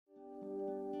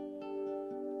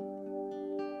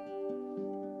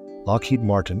Lockheed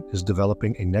Martin is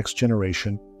developing a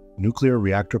next-generation nuclear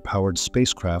reactor-powered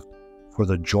spacecraft for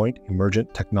the Joint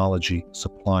Emergent Technology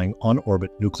Supplying On-Orbit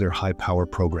Nuclear High-Power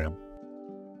Program.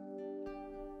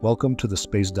 Welcome to the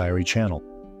Space Diary channel.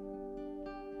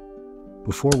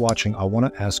 Before watching, I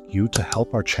want to ask you to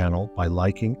help our channel by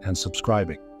liking and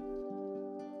subscribing.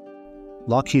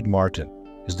 Lockheed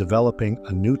Martin is developing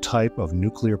a new type of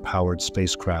nuclear-powered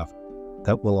spacecraft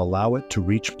that will allow it to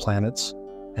reach planets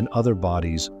and other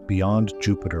bodies beyond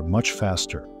Jupiter much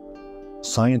faster.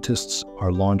 Scientists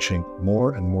are launching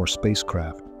more and more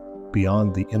spacecraft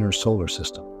beyond the inner solar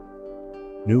system.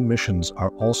 New missions are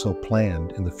also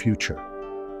planned in the future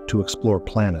to explore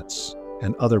planets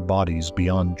and other bodies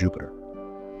beyond Jupiter.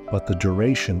 But the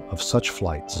duration of such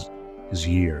flights is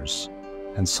years,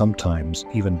 and sometimes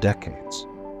even decades.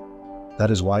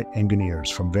 That is why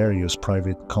engineers from various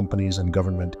private companies and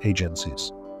government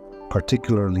agencies,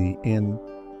 particularly in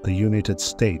the United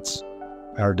States,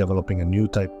 are developing a new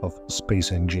type of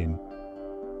space engine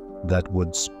that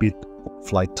would speed up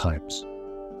flight times.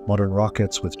 Modern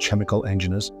rockets with chemical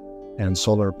engines and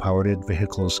solar-powered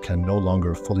vehicles can no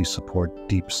longer fully support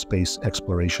deep space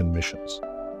exploration missions.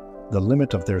 The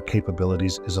limit of their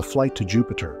capabilities is a flight to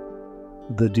Jupiter.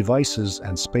 The devices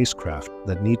and spacecraft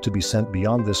that need to be sent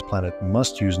beyond this planet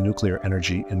must use nuclear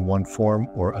energy in one form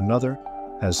or another,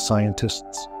 as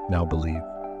scientists now believe.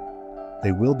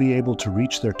 They will be able to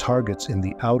reach their targets in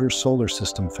the outer solar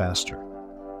system faster,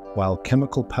 while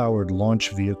chemical-powered launch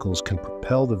vehicles can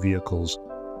propel the vehicles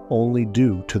only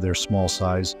due to their small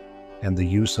size and the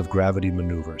use of gravity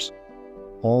maneuvers.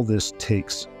 All this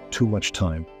takes too much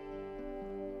time.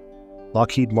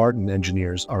 Lockheed Martin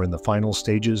engineers are in the final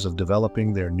stages of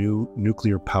developing their new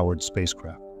nuclear-powered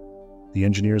spacecraft. The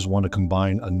engineers want to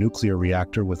combine a nuclear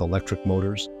reactor with electric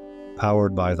motors,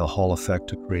 powered by the Hall effect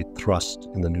to create thrust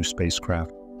in the new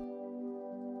spacecraft.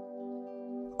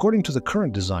 According to the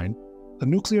current design, a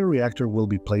nuclear reactor will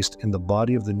be placed in the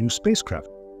body of the new spacecraft,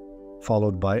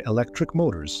 followed by electric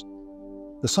motors.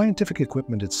 The scientific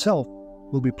equipment itself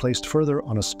will be placed further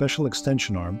on a special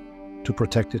extension arm to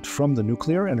protect it from the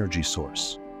nuclear energy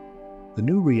source. The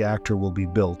new reactor will be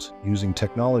built using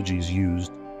technologies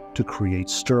used to create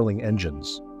Stirling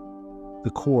engines. The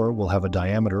core will have a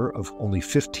diameter of only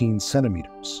 15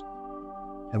 centimeters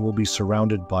and will be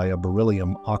surrounded by a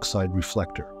beryllium oxide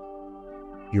reflector.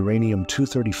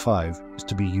 Uranium-235 is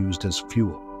to be used as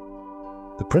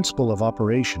fuel. The principle of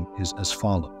operation is as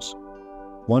follows.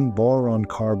 One boron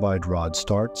carbide rod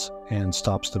starts and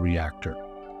stops the reactor,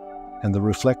 and the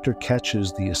reflector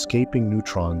catches the escaping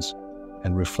neutrons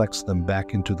and reflects them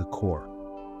back into the core.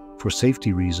 For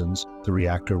safety reasons, the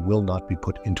reactor will not be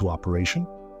put into operation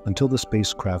until the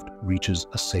spacecraft reaches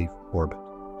a safe orbit.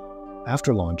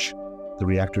 After launch, the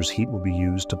reactor's heat will be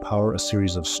used to power a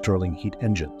series of Stirling heat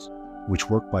engines, which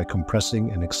work by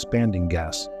compressing and expanding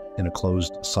gas in a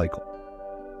closed cycle.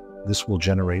 This will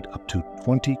generate up to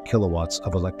 20 kilowatts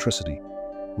of electricity,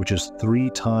 which is 3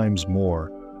 times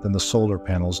more than the solar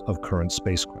panels of current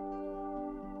spacecraft.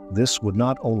 This would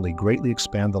not only greatly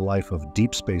expand the life of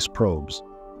deep space probes,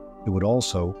 it would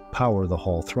also power the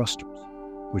Hall thrusters,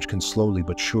 which can slowly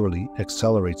but surely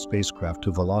accelerate spacecraft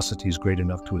to velocities great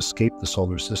enough to escape the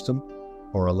solar system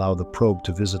or allow the probe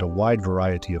to visit a wide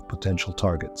variety of potential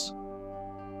targets.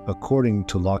 According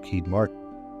to Lockheed Martin,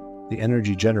 the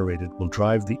energy generated will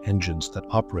drive the engines that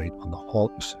operate on the Hall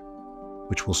effect,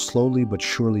 which will slowly but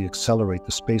surely accelerate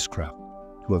the spacecraft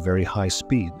to a very high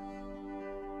speed.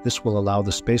 This will allow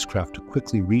the spacecraft to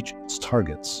quickly reach its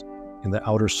targets in the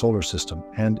outer solar system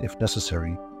and, if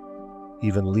necessary,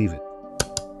 even leave it.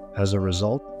 As a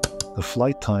result, the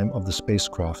flight time of the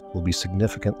spacecraft will be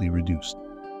significantly reduced.